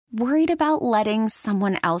Worried about letting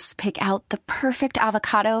someone else pick out the perfect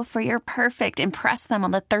avocado for your perfect impress them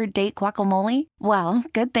on the third date guacamole? Well,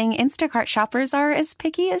 good thing Instacart shoppers are as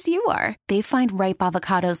picky as you are. They find ripe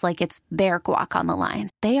avocados like it's their guac on the line.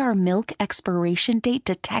 They are milk expiration date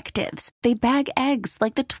detectives. They bag eggs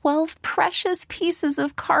like the 12 precious pieces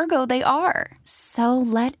of cargo they are. So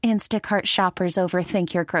let Instacart shoppers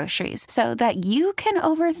overthink your groceries so that you can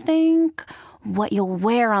overthink what you'll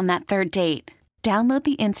wear on that third date. Download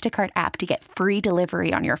the Instacart app to get free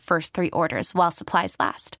delivery on your first 3 orders while supplies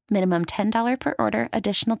last. Minimum $10 per order.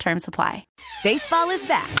 Additional terms apply. Baseball is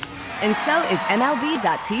back, and so is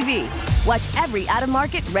MLB.tv. Watch every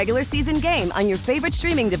out-of-market regular season game on your favorite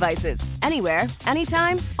streaming devices. Anywhere,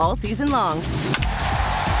 anytime, all season long.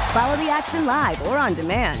 Follow the action live or on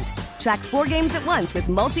demand. Track 4 games at once with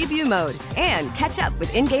multi-view mode and catch up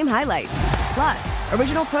with in-game highlights. Plus,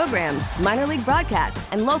 original programs, minor league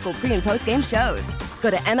broadcasts, and local pre- and post-game shows. Go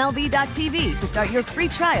to MLB.tv to start your free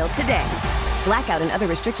trial today. Blackout and other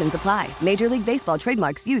restrictions apply. Major League Baseball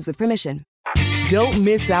trademarks used with permission. Don't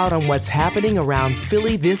miss out on what's happening around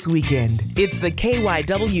Philly this weekend. It's the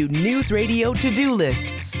KYW Newsradio To-Do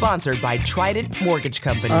List, sponsored by Trident Mortgage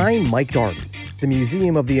Company. I'm Mike Darby. The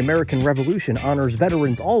Museum of the American Revolution honors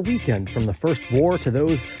veterans all weekend, from the First War to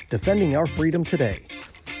those defending our freedom today.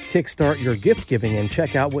 Kickstart your gift giving and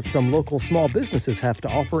check out what some local small businesses have to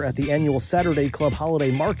offer at the annual Saturday Club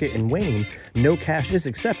Holiday Market in Wayne. No cash is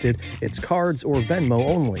accepted. It's cards or Venmo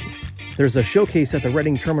only. There's a showcase at the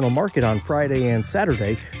Reading Terminal Market on Friday and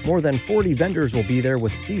Saturday. More than 40 vendors will be there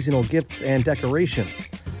with seasonal gifts and decorations.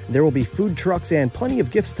 There will be food trucks and plenty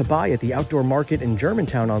of gifts to buy at the outdoor market in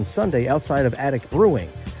Germantown on Sunday outside of Attic Brewing.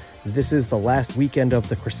 This is the last weekend of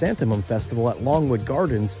the Chrysanthemum Festival at Longwood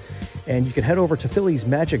Gardens, and you can head over to Philly's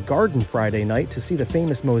Magic Garden Friday night to see the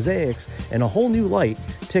famous mosaics in a whole new light.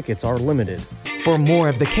 Tickets are limited. For more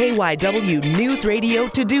of the KYW News Radio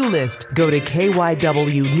To-Do List, go to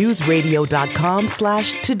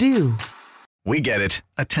kywnewsradio.com/to-do. We get it.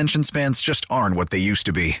 Attention spans just aren't what they used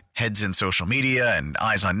to be. Heads in social media and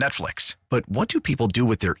eyes on Netflix. But what do people do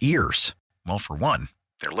with their ears? Well, for one,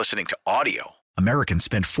 they're listening to audio. Americans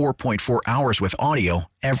spend 4.4 hours with audio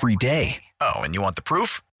every day. Oh, and you want the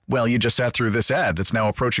proof? Well, you just sat through this ad that's now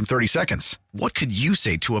approaching 30 seconds. What could you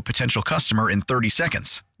say to a potential customer in 30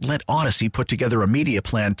 seconds? Let Odyssey put together a media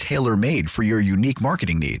plan tailor-made for your unique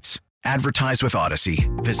marketing needs. Advertise with Odyssey.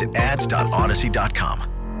 Visit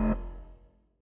ads.odyssey.com.